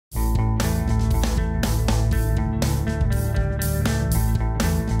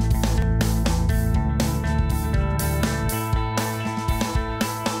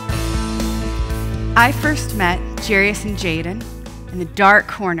I first met Jarius and Jaden in the dark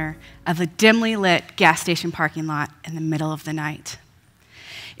corner of a dimly lit gas station parking lot in the middle of the night.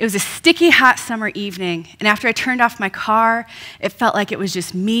 It was a sticky, hot summer evening, and after I turned off my car, it felt like it was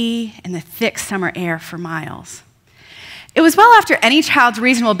just me and the thick summer air for miles. It was well after any child's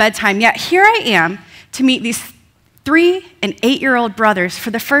reasonable bedtime, yet here I am to meet these 3- and 8-year-old brothers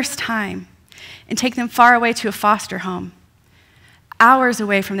for the first time and take them far away to a foster home, hours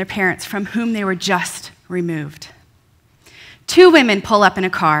away from their parents from whom they were just removed. 2 women pull up in a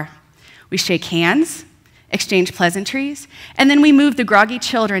car. We shake hands, exchange pleasantries, and then we move the groggy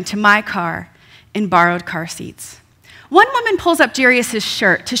children to my car in borrowed car seats. One woman pulls up Jarius'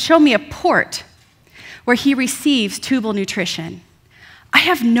 shirt to show me a port where he receives tubal nutrition. I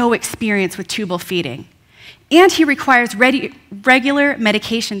have no experience with tubal feeding, and he requires regular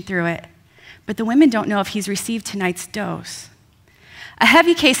medication through it, but the women don't know if he's received tonight's dose. A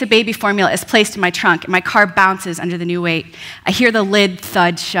heavy case of baby formula is placed in my trunk, and my car bounces under the new weight. I hear the lid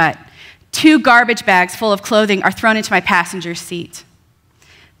thud shut. 2 garbage bags full of clothing are thrown into my passenger seat.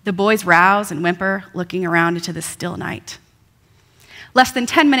 The boys rouse and whimper, looking around into the still night. Less than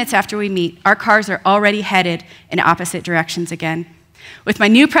 10 minutes after we meet, our cars are already headed in opposite directions again. With my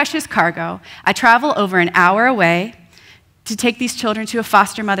new precious cargo, I travel over an hour away to take these children to a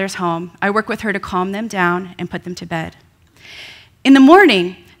foster mother's home. I work with her to calm them down and put them to bed. In the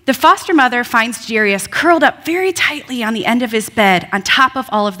morning, the foster mother finds Jarius curled up very tightly on the end of his bed on top of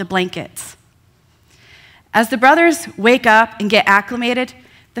all of the blankets. As the brothers wake up and get acclimated,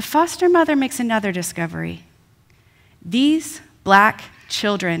 the foster mother makes another discovery. These black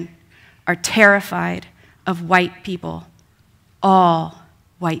children are terrified of white people, all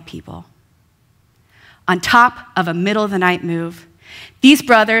white people. On top of a middle-of-the-night move, these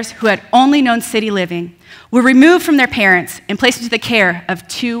brothers, who had only known city living, were removed from their parents and placed into the care of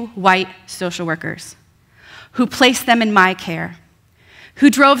 2 white social workers, who placed them in my care, who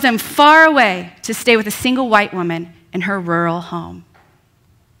drove them far away to stay with a single white woman in her rural home.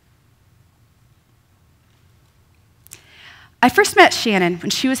 I first met Shannon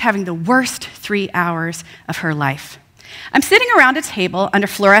when she was having the worst 3 hours of her life. I'm sitting around a table under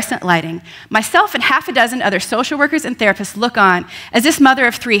fluorescent lighting. Myself and half a dozen other social workers and therapists look on as this mother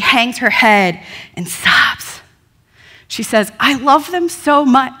of 3 hangs her head and sobs. She says, "I love them so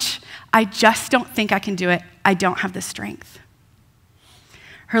much. I just don't think I can do it. I don't have the strength."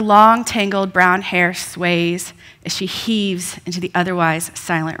 Her long, tangled brown hair sways as she heaves into the otherwise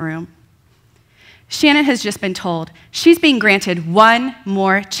silent room. Shannon has just been told she's being granted one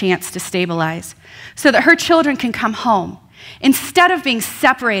more chance to stabilize so that her children can come home instead of being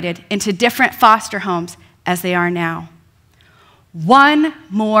separated into different foster homes as they are now. One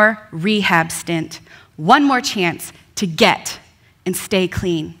more rehab stint, one more chance to get and stay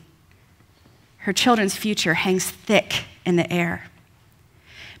clean. Her children's future hangs thick in the air.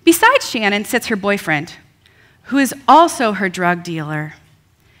 Beside Shannon sits her boyfriend, who is also her drug dealer.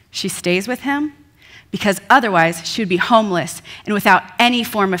 She stays with him because otherwise she would be homeless and without any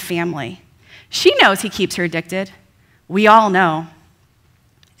form of family. She knows he keeps her addicted. We all know.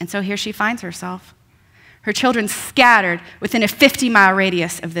 And so here she finds herself, her children scattered within a 50-mile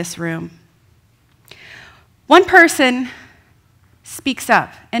radius of this room. One person speaks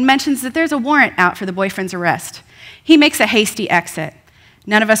up and mentions that there's a warrant out for the boyfriend's arrest. He makes a hasty exit.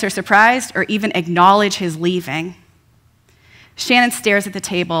 None of us are surprised or even acknowledge his leaving. Shannon stares at the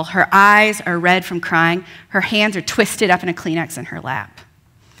table. Her eyes are red from crying. Her hands are twisted up in a Kleenex in her lap.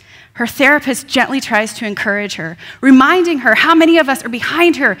 Her therapist gently tries to encourage her, reminding her how many of us are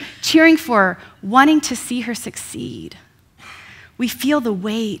behind her, cheering for her, wanting to see her succeed. We feel the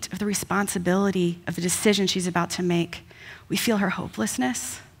weight of the responsibility of the decision she's about to make. We feel her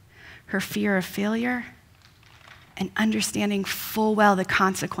hopelessness, her fear of failure, and understanding full well the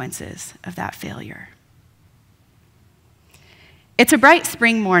consequences of that failure. It's a bright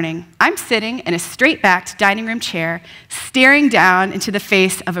spring morning. I'm sitting in a straight-backed dining room chair, staring down into the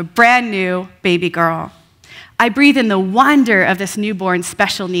face of a brand new baby girl. I breathe in the wonder of this newborn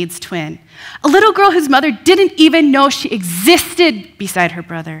special needs twin, a little girl whose mother didn't even know she existed beside her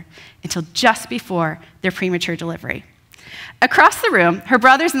brother until just before their premature delivery. Across the room, her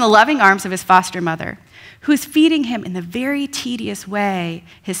brother's in the loving arms of his foster mother, who is feeding him in the very tedious way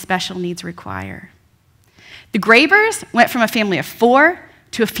his special needs require. The Grabers went from a family of 4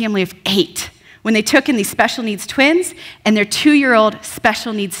 to a family of 8 when they took in these special needs twins and their 2-year-old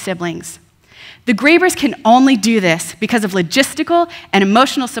special needs siblings. The Grabers can only do this because of logistical and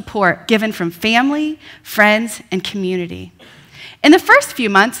emotional support given from family, friends, and community. In the first few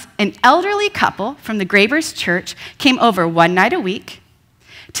months, an elderly couple from the Grabers church came over one night a week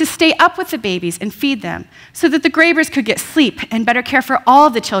to stay up with the babies and feed them so that the gravers could get sleep and better care for all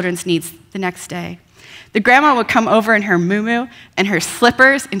of the children's needs the next day. The grandma would come over in her muumuu and her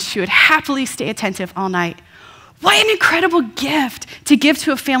slippers, and she would happily stay attentive all night. What an incredible gift to give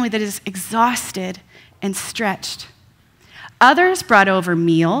to a family that is exhausted and stretched. Others brought over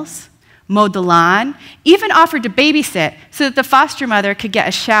meals, mowed the lawn, even offered to babysit so that the foster mother could get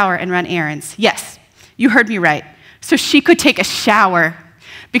a shower and run errands. Yes, you heard me right. So she could take a shower.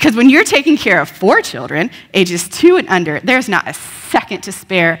 Because when you're taking care of 4 children, ages 2 and under, there's not a second to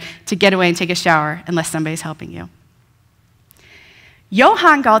spare to get away and take a shower unless somebody's helping you.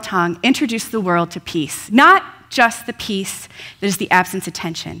 Johann Galtung introduced the world to peace, not just the peace that is the absence of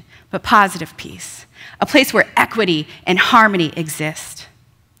tension, but positive peace, a place where equity and harmony exist.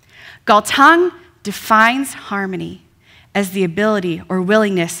 Galtung defines harmony as the ability or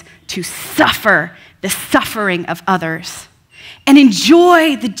willingness to suffer the suffering of others and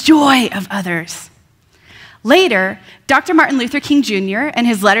enjoy the joy of others. Later, Dr. Martin Luther King Jr., in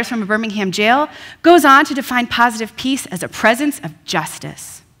his letters from a Birmingham jail, goes on to define positive peace as a presence of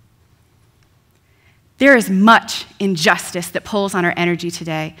justice. There is much injustice that pulls on our energy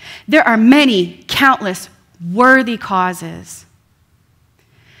today. There are many, countless, worthy causes.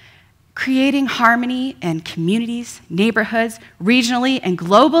 Creating harmony in communities, neighborhoods, regionally, and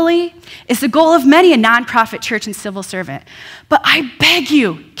globally is the goal of many a nonprofit church and civil servant. But I beg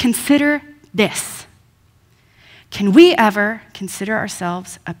you, consider this. Can we ever consider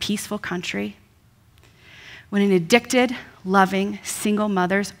ourselves a peaceful country when an addicted, loving, single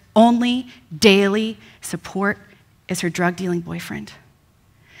mother's only daily support is her drug-dealing boyfriend?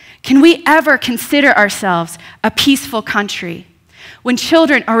 Can we ever consider ourselves a peaceful country when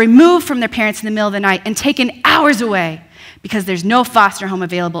children are removed from their parents in the middle of the night and taken hours away because there's no foster home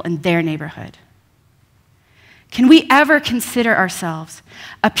available in their neighborhood? Can we ever consider ourselves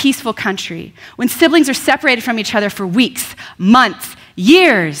a peaceful country when siblings are separated from each other for weeks, months,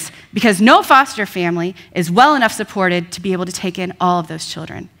 years, because no foster family is well enough supported to be able to take in all of those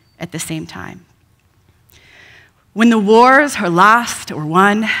children at the same time? When the wars are lost or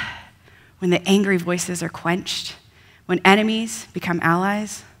won, when the angry voices are quenched, when enemies become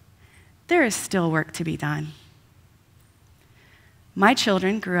allies, there is still work to be done. My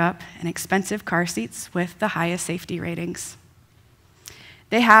children grew up in expensive car seats with the highest safety ratings.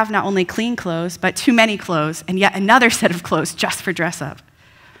 They have not only clean clothes, but too many clothes, and yet another set of clothes just for dress up.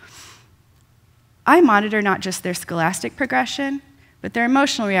 I monitor not just their scholastic progression, but their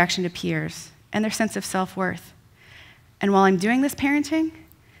emotional reaction to peers and their sense of self-worth. And while I'm doing this parenting,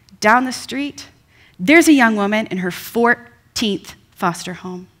 down the street, there's a young woman in her 14th foster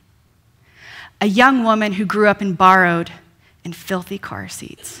home. A young woman who grew up in borrowed and filthy car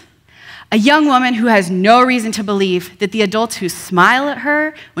seats. A young woman who has no reason to believe that the adults who smile at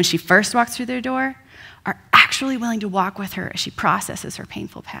her when she first walks through their door are actually willing to walk with her as she processes her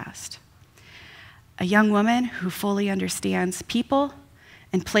painful past. A young woman who fully understands people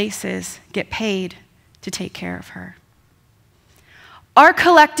and places get paid to take care of her. Our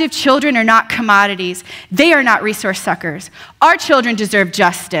collective children are not commodities. They are not resource suckers. Our children deserve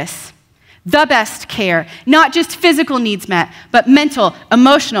justice, the best care, not just physical needs met, but mental,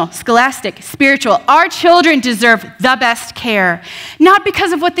 emotional, scholastic, spiritual. Our children deserve the best care, not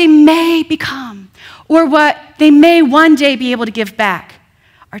because of what they may become or what they may one day be able to give back.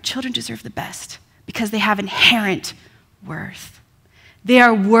 Our children deserve the best because they have inherent worth. They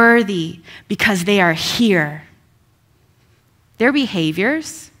are worthy because they are here. Their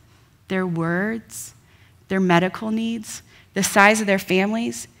behaviors, their words, their medical needs, the size of their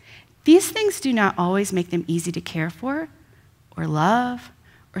families, these things do not always make them easy to care for or love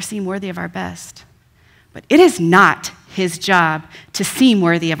or seem worthy of our best. But it is not his job to seem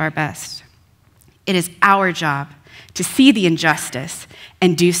worthy of our best. It is our job to see the injustice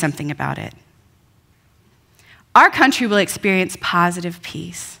and do something about it. Our country will experience positive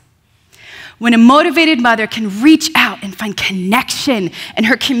peace when a motivated mother can reach out and find connection in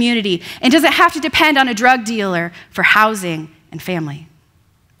her community and doesn't have to depend on a drug dealer for housing and family.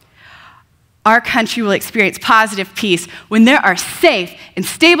 Our country will experience positive peace when there are safe and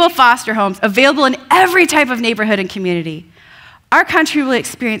stable foster homes available in every type of neighborhood and community. Our country will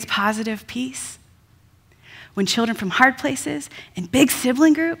experience positive peace when children from hard places and big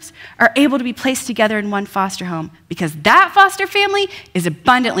sibling groups are able to be placed together in one foster home because that foster family is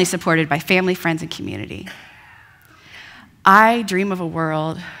abundantly supported by family, friends, and community. I dream of a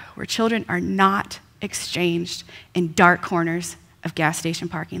world where children are not exchanged in dark corners of gas station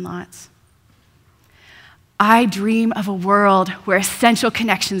parking lots. I dream of a world where essential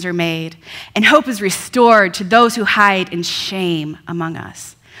connections are made and hope is restored to those who hide in shame among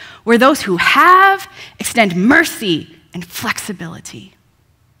us. where those who have extend mercy and flexibility.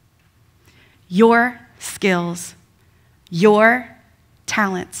 Your skills, your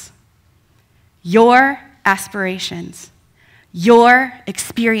talents, your aspirations, your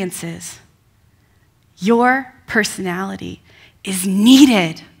experiences, your personality is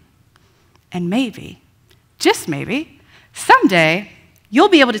needed. And maybe, just maybe, someday you'll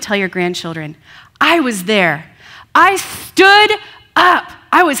be able to tell your grandchildren, I was there. I stood up.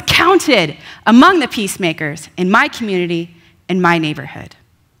 I was counted among the peacemakers in my community, in my neighborhood.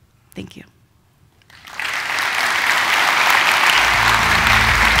 Thank you.